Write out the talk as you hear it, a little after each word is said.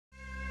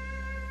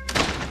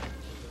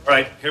All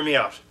right, hear me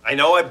out. I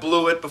know I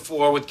blew it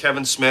before with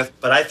Kevin Smith,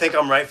 but I think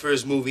I'm right for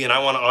his movie, and I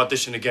want to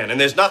audition again. And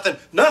there's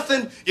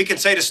nothing you can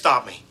say to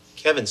stop me.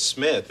 Kevin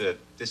Smith?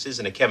 This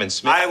isn't a Kevin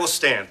Smith. I will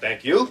stand,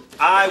 thank you.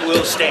 I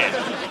will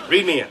stand.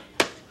 Read me in.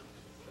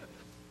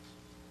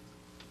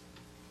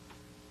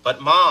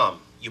 But, Mom,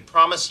 you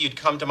promised you'd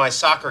come to my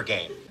soccer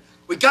game.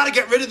 We got to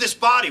get rid of this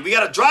body. We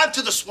got to drive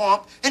to the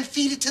swamp and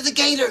feed it to the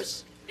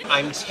gators.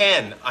 I'm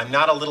 10. I'm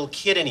not a little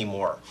kid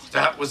anymore.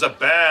 That was a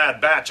bad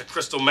batch of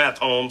crystal meth,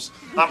 Holmes.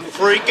 I'm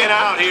freaking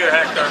out here,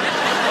 Hector.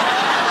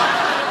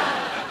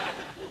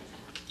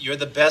 You're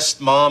the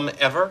best mom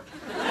ever?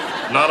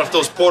 Not if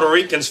those Puerto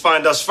Ricans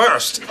find us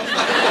first.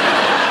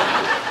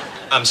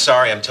 I'm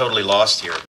sorry, I'm totally lost here.